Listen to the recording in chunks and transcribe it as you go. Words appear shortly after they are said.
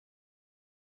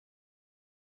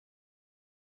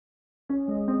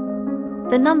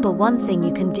The number one thing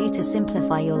you can do to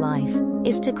simplify your life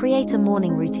is to create a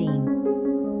morning routine.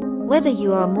 Whether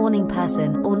you are a morning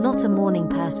person or not a morning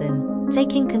person,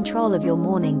 taking control of your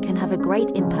morning can have a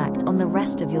great impact on the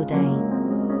rest of your day.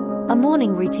 A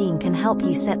morning routine can help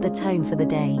you set the tone for the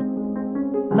day.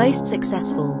 Most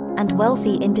successful and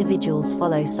wealthy individuals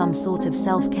follow some sort of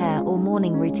self-care or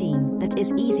morning routine that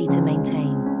is easy to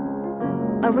maintain.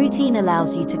 A routine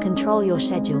allows you to control your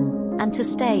schedule and to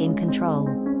stay in control.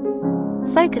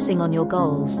 Focusing on your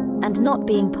goals and not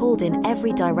being pulled in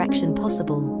every direction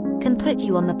possible can put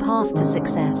you on the path to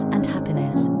success and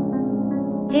happiness.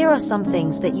 Here are some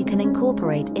things that you can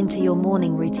incorporate into your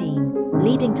morning routine,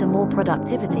 leading to more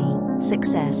productivity,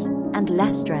 success, and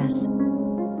less stress.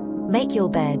 Make your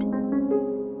bed.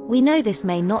 We know this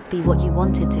may not be what you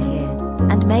wanted to hear,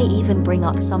 and may even bring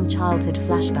up some childhood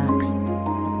flashbacks.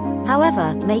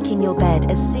 However, making your bed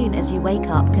as soon as you wake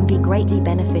up can be greatly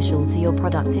beneficial to your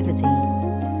productivity.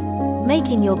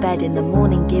 Making your bed in the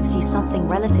morning gives you something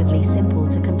relatively simple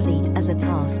to complete as a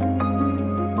task.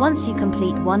 Once you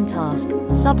complete one task,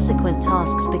 subsequent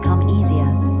tasks become easier,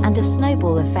 and a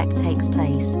snowball effect takes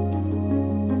place.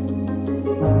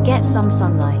 Get some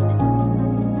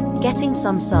sunlight. Getting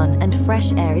some sun and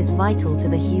fresh air is vital to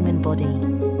the human body.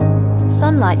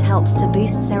 Sunlight helps to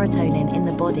boost serotonin in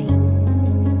the body.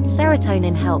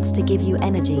 Serotonin helps to give you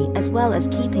energy as well as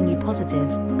keeping you positive,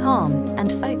 calm,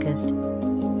 and focused.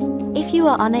 If you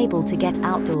are unable to get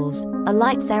outdoors, a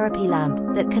light therapy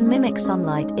lamp that can mimic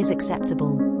sunlight is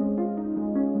acceptable.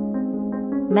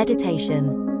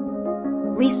 Meditation.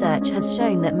 Research has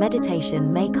shown that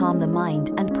meditation may calm the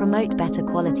mind and promote better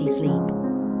quality sleep.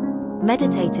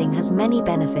 Meditating has many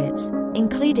benefits,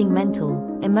 including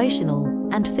mental, emotional,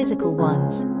 and physical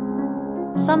ones.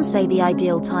 Some say the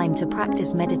ideal time to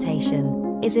practice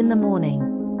meditation is in the morning.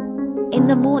 In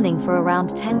the morning for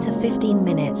around 10 to 15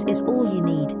 minutes is all you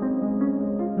need.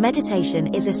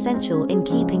 Meditation is essential in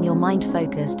keeping your mind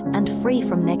focused and free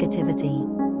from negativity.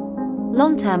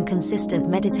 Long-term consistent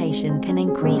meditation can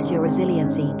increase your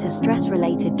resiliency to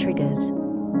stress-related triggers.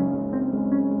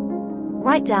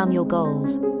 Write down your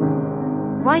goals.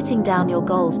 Writing down your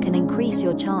goals can increase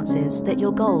your chances that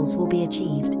your goals will be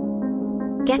achieved.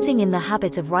 Getting in the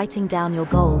habit of writing down your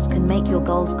goals can make your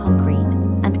goals concrete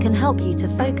and can help you to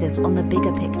focus on the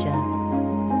bigger picture.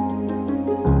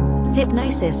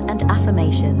 Hypnosis and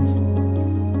affirmations.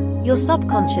 Your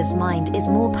subconscious mind is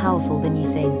more powerful than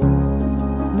you think.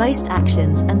 Most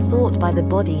actions and thought by the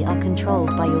body are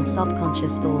controlled by your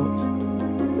subconscious thoughts.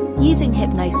 Using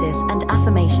hypnosis and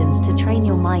affirmations to train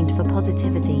your mind for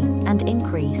positivity and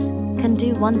increase can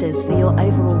do wonders for your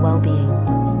overall well-being.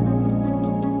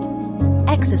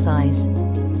 Exercise.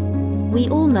 We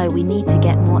all know we need to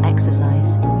get more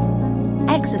exercise.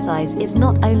 Exercise is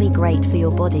not only great for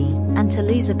your body and to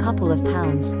lose a couple of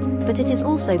pounds, but it is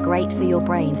also great for your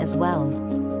brain as well.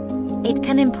 It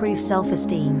can improve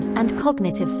self-esteem and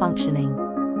cognitive functioning.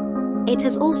 It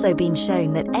has also been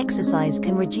shown that exercise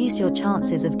can reduce your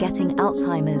chances of getting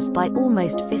Alzheimer's by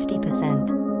almost 50%.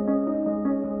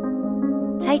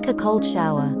 Take a cold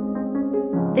shower.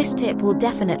 This tip will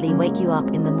definitely wake you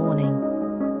up in the morning.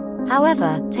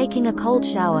 However, taking a cold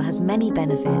shower has many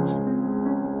benefits.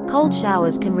 Cold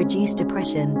showers can reduce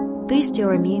depression, boost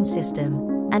your immune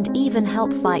system, and even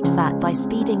help fight fat by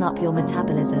speeding up your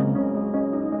metabolism.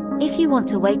 If you want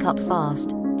to wake up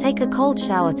fast, take a cold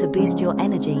shower to boost your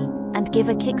energy and give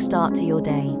a kickstart to your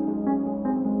day.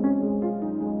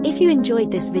 If you enjoyed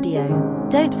this video,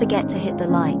 don't forget to hit the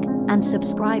like and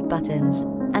subscribe buttons,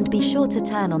 and be sure to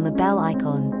turn on the bell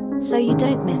icon so you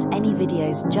don't miss any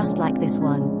videos just like this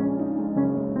one.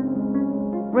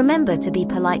 Remember to be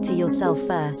polite to yourself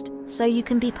first, so you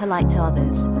can be polite to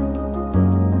others.